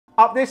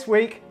Up this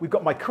week, we've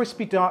got my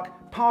crispy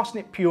duck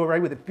parsnip puree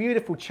with a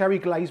beautiful cherry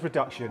glaze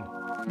reduction.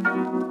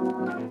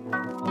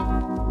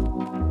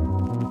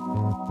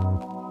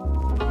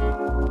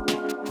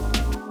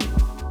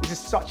 This is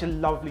such a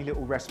lovely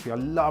little recipe. I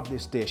love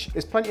this dish.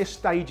 There's plenty of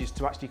stages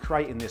to actually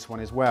creating this one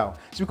as well.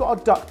 So we've got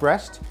our duck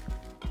breast,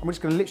 and we're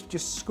just going to literally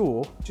just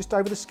score just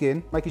over the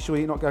skin, making sure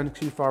you're not going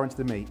too far into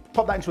the meat.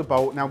 Pop that into a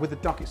bowl. Now with the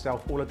duck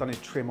itself, all I've done is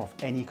trim off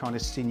any kind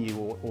of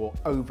sinew or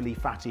overly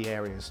fatty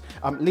areas.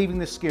 Leaving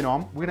the skin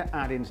on, we're going to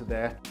add into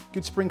there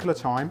good sprinkle of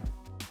thyme,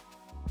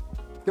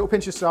 little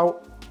pinch of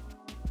salt,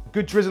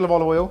 good drizzle of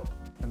olive oil,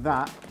 and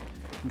that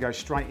can go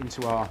straight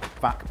into our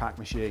backpack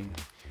machine.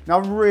 Now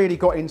I've really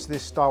got into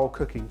this style of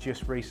cooking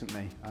just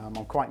recently. I'm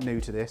quite new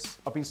to this.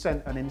 I've been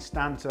sent an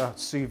Instanta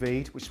sous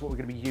vide, which is what we're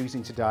going to be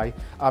using today.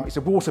 It's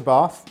a water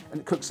bath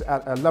and it cooks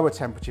at a lower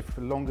temperature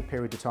for a longer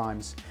period of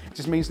times. It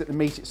just means that the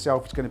meat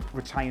itself is going to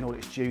retain all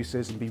its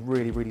juices and be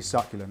really, really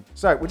succulent.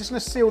 So we're just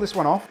going to seal this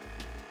one off.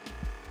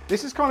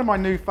 This is kind of my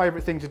new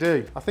favourite thing to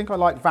do. I think I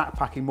like vat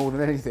packing more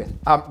than anything.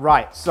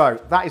 Right, so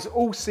that is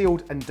all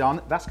sealed and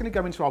done. That's going to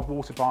go into our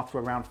water bath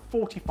for around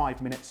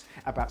 45 minutes,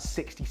 about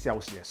 60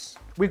 Celsius.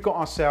 We've got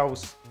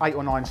ourselves 8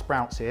 or 9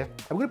 sprouts here.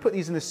 And we're going to put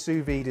these in the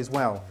sous vide as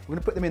well. We're going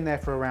to put them in there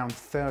for around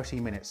 30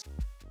 minutes.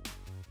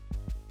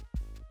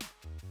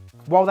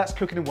 While that's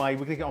cooking away,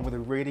 we're going to get on with a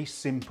really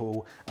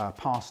simple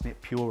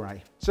parsnip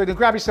puree. So you're going to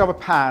grab yourself a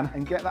pan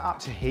and get that up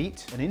to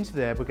heat. And into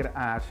there, we're going to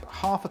add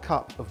half a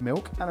cup of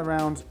milk and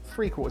around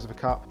 3/4 of a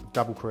cup of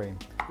double cream.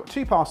 We've got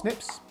 2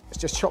 parsnips. Let's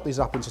just chop these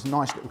up into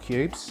nice little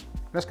cubes.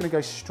 That's going to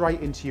go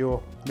straight into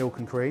your milk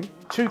and cream.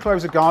 2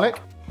 cloves of garlic.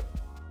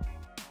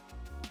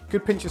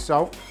 Good pinch of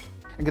salt.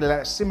 I'm going to let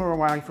it simmer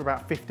away for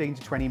about 15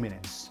 to 20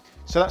 minutes.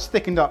 So that's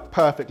thickened up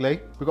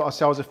perfectly. We've got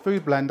ourselves a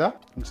food blender.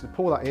 I'm just going to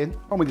pour that in,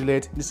 on with the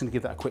lid, and just going to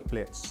give that a quick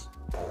blitz.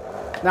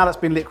 Now that's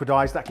been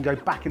liquidized, that can go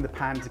back in the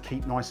pan to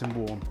keep nice and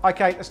warm.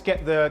 Okay, let's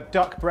get the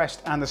duck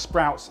breast and the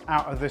sprouts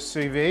out of the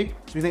sous vide.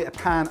 So we need a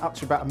pan up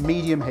to about a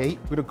medium heat.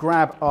 We're going to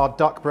grab our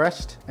duck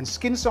breast and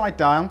skin side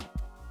down,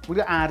 we're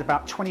going to add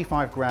about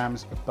 25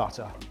 grams of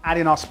butter. Add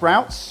in our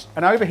sprouts,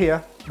 and over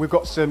here we've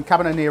got some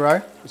cavolo nero,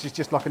 which is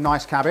just like a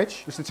nice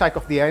cabbage. We're just going to take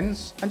off the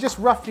ends and just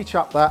roughly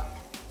chop that,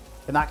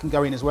 and that can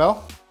go in as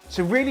well.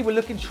 So really we're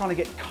looking trying to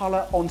get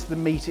colour onto the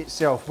meat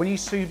itself. When you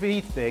sous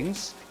vide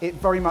things, it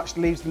very much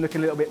leaves them looking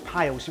a little bit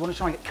pale, so you want to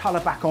try and get colour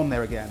back on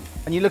there again.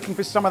 And you're looking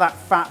for some of that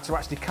fat to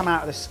actually come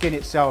out of the skin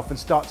itself and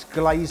start to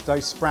glaze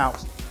those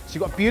sprouts. So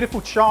you've got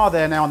beautiful char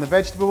there now on the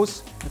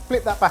vegetables. You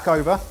flip that back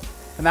over,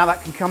 and now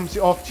that can come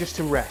off just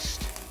to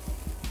rest.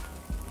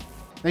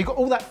 Now you've got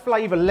all that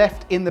flavour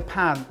left in the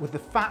pan with the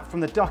fat from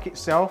the duck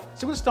itself.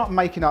 So we're going to start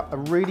making up a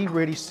really,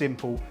 really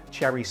simple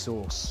cherry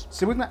sauce.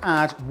 So we're going to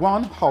add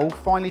 1 whole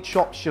finely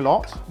chopped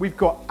shallot. We've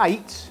got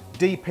 8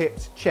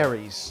 de-picked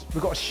cherries.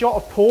 We've got a shot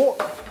of pork.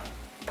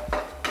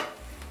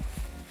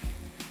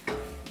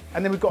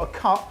 And then we've got a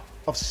cup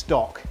of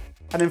stock.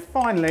 And then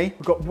finally,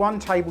 we've got 1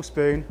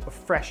 tablespoon of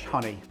fresh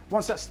honey.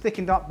 Once that's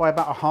thickened up by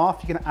about a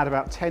half, you're going to add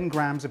about 10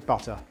 grams of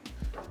butter.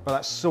 But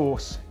that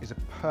sauce is a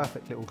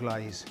perfect little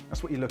glaze.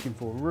 That's what you're looking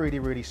for, really,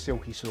 really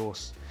silky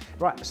sauce.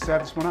 Right, let's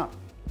serve this one up.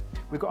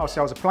 We've got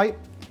ourselves a plate.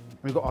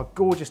 We've got our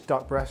gorgeous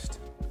duck breast,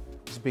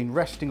 which has been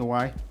resting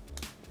away.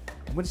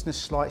 And we're just gonna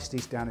slice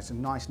these down into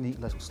some nice, neat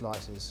little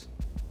slices.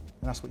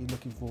 And that's what you're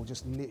looking for,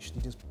 just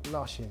literally just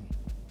blushing.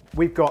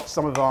 We've got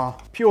some of our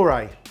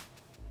puree.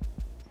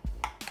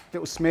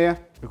 Little smear.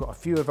 We've got a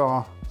few of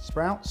our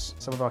sprouts,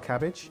 some of our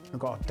cabbage. We've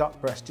got our duck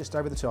breast just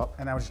over the top,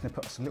 and now we're just going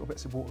to put some little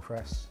bits of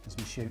watercress and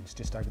some shoots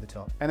just over the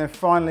top. And then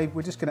finally,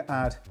 we're just going to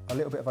add a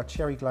little bit of our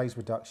cherry glaze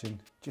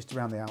reduction just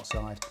around the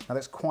outside. Now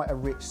that's quite a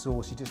rich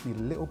sauce. You just need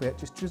a little bit,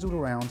 just drizzled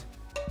around,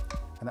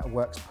 and that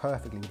works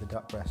perfectly with the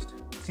duck breast.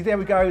 See, there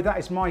we go. That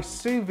is my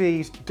sous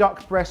vide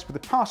duck breast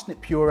with the parsnip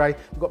puree.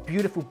 We've got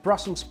beautiful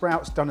Brussels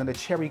sprouts done in a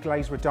cherry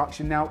glaze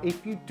reduction. Now,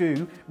 if you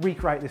do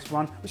recreate this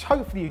one, which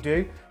hopefully you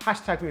do,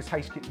 hashtag me as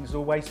Haste Kitchen as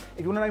always.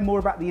 If you want to know more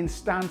about the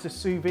Instanta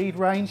sous vide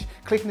range,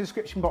 click in the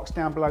description box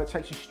down below. It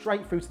takes you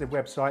straight through to their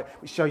website,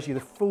 which shows you the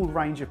full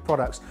range of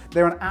products.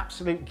 They're an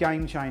absolute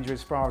game changer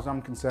as far as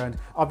I'm concerned.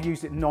 I've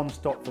used it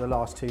non-stop for the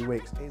last 2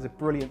 weeks. It is a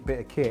brilliant bit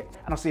of kit,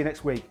 and I'll see you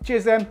next week.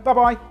 Cheers then,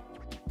 bye-bye.